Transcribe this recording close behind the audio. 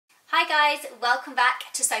Hi guys, welcome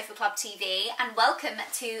back to Sofa Club TV and welcome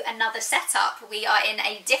to another setup. We are in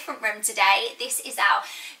a different room today. This is our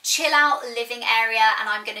chill out living area and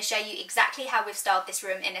I'm going to show you exactly how we've styled this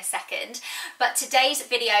room in a second. But today's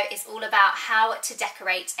video is all about how to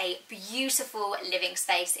decorate a beautiful living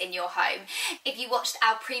space in your home. If you watched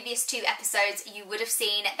our previous two episodes, you would have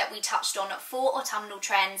seen that we touched on 4 autumnal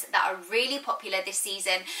trends that are really popular this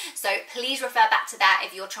season. So please refer back to that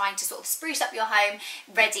if you're trying to sort of spruce up your home,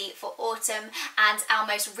 ready for autumn. And our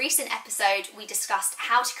most recent episode we discussed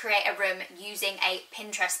how to create a room using a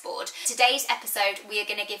Pinterest board. Today's episode we are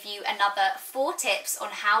going to give you another 4 tips on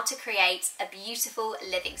how to create a beautiful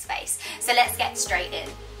living space. So let's get straight in.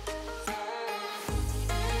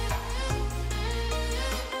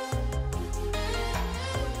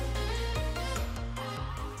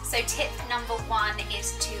 So tip number 1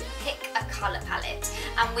 is to pick a colour palette,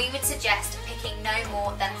 and we would suggest picking no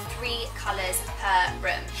more than 3 colours per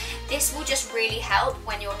room. This will just really help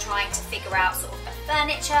when you're trying to figure out sort of the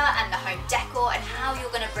furniture and the home decor and how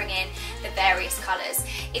you're going to bring in the various colours.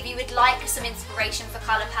 If you would like some inspiration for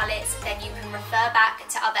colour palettes, then you can refer back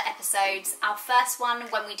to other episodes. Our first one,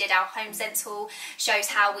 when we did our Home Sense haul, shows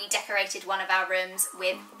how we decorated one of our rooms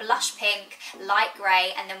with blush pink, light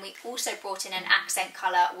grey, and then we also brought in an accent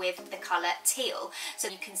colour with the colour teal. So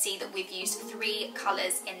you can see that we've used 3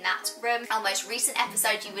 colours in that room. Our most recent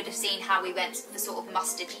episode you would have seen how we went for sort of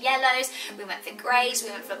mustard yellows, we went for greys, we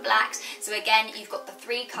went for blacks. So again, you've got the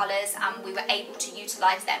 3 colours and we were able to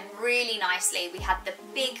utilise them really nicely. We had the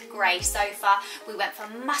big grey sofa, we went for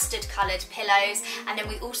mustard coloured pillows, and then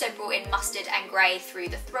we also brought in mustard and grey through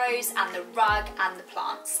the throws and the rug and the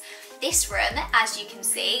plants. This room, as you can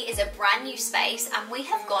see, is a brand new space and we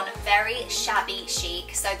have gone very shabby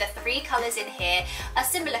chic. So the 3 colours in here are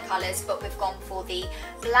similar colours, but we've gone for the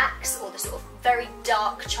blacks or the sort of very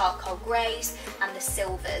dark charcoal greys and the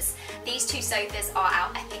silvers. These 2 sofas are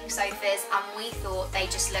our Epping sofas and we thought they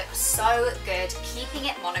just look so good, keeping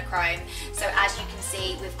it monochrome. So as you can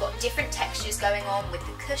see, we've got different textures going on with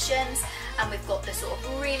the cushions, and we've got the sort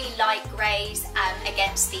of really light greys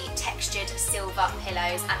against the textured silver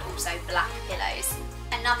pillows and also black pillows.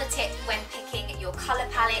 Another tip when picking your colour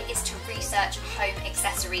palette is to research home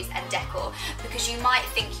accessories and decor, because you might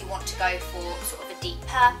think you want to go for sort of a deep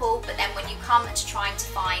purple, but then when you come to trying to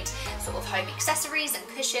find sort of home accessories and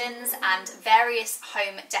cushions and various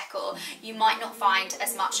home decor, you might not find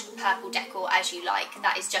as much purple decor as you like.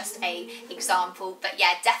 That is just an example, but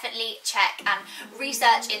yeah, definitely check and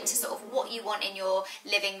research into sort of what you want in your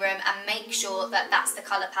living room and make sure that that's the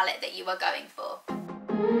colour palette that you are going for.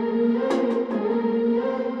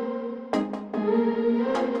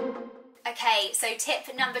 Okay, so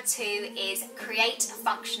tip number 2 is create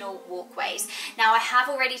functional walkways. Now I have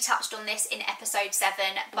already touched on this in episode 7,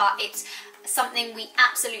 but it's something we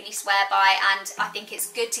absolutely swear by, and I think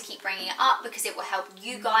it's good to keep bringing it up because it will help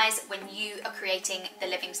you guys when you are creating the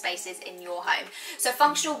living spaces in your home. So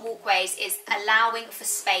functional walkways is allowing for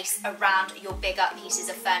space around your bigger pieces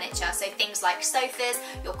of furniture. So things like sofas,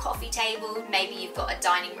 your coffee table, maybe you've got a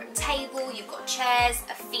dining room table, you've got chairs,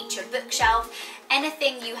 a feature bookshelf,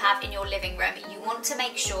 anything you have in your living room, you want to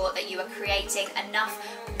make sure that you are creating enough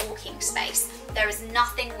walking space. There is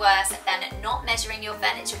nothing worse than not measuring your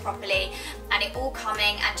furniture properly and it all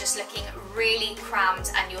coming and just looking really crammed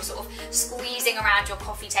and you're sort of squeezing around your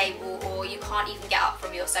coffee table or you can't even get up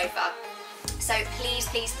from your sofa. So please,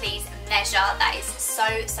 please, please measure. That is so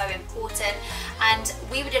important. And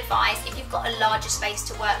we would advise, if you've got a larger space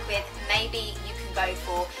to work with, maybe you can go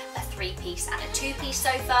for a 3-piece and a 2-piece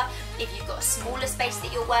sofa. If you've got a smaller space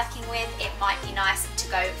that you're working with, it might be nice to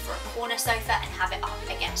go for a corner sofa and have it up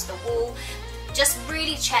against the wall. Just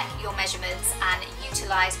really check your measurements and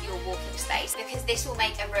utilise your walking space, because this will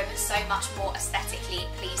make a room so much more aesthetically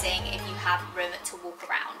pleasing if you have room to walk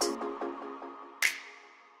around.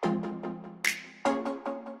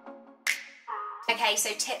 Okay, so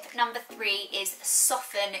tip number 3 is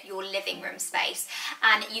soften your living room space,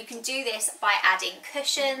 and you can do this by adding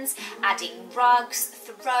cushions, adding rugs,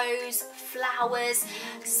 throws, flowers.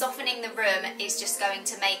 Softening the room is just going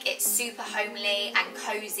to make it super homely and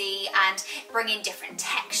cozy and bring in different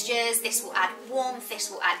textures. This will add warmth,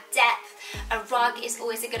 this will add depth. A rug is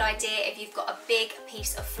always a good idea if you've got a big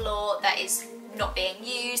piece of floor that is not being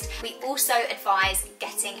used. We also advise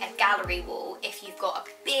getting a gallery wall if you've got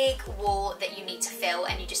a big wall that you need to fill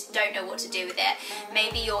and you just don't know what to do with it.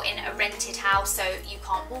 Maybe you're in a rented house so you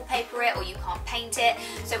can't wallpaper it or you can't paint it.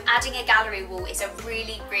 So adding a gallery wall is a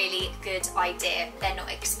really, really good idea. They're not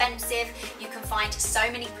expensive. You can find so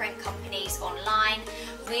many print companies online.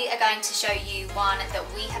 We are going to show you one that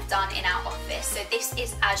we have done in our office. So this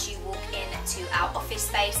is as you walk into our office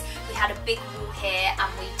space. we had a big wall here and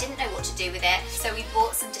we didn't know what to do with it, so we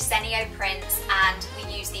bought some Desenio prints and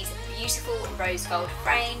we used these beautiful rose gold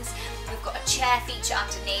frames. We've got a chair feature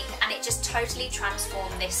underneath, and it just totally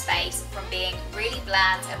transformed this space from being really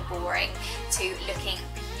bland and boring to looking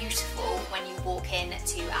beautiful when you walk in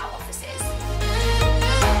to our offices.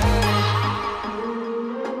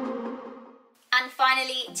 And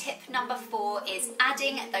finally, tip number 4 is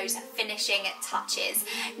adding those finishing touches.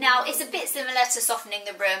 Now, it's a bit similar to softening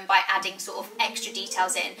the room by adding sort of extra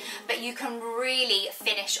details in, but you can really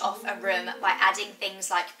finish off a room by adding things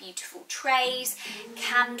like beautiful trays,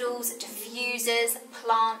 candles, diffusers,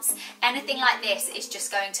 plants. Anything like this is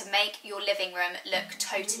just going to make your living room look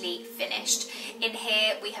totally finished. In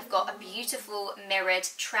here, we have got a beautiful mirrored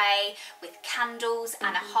tray with candles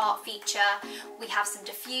and a heart feature. We have some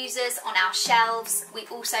diffusers on our shelves. We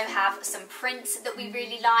also have some prints that we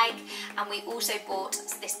really like, and we also bought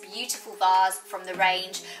this beautiful vase from the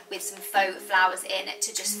range with some faux flowers in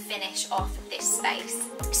to just finish off this space.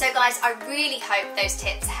 So guys, I really hope those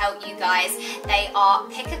tips help you guys. They are: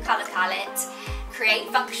 pick a colour palette, create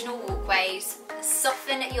functional walkways,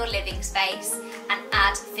 soften your living space, and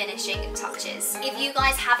add finishing touches. If you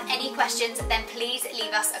guys have any questions, then please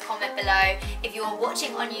leave us a comment below. If you're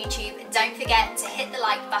watching on YouTube, don't forget to hit the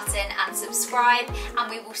like button and subscribe, and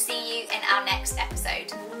we will see you in our next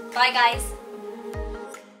episode. Bye guys!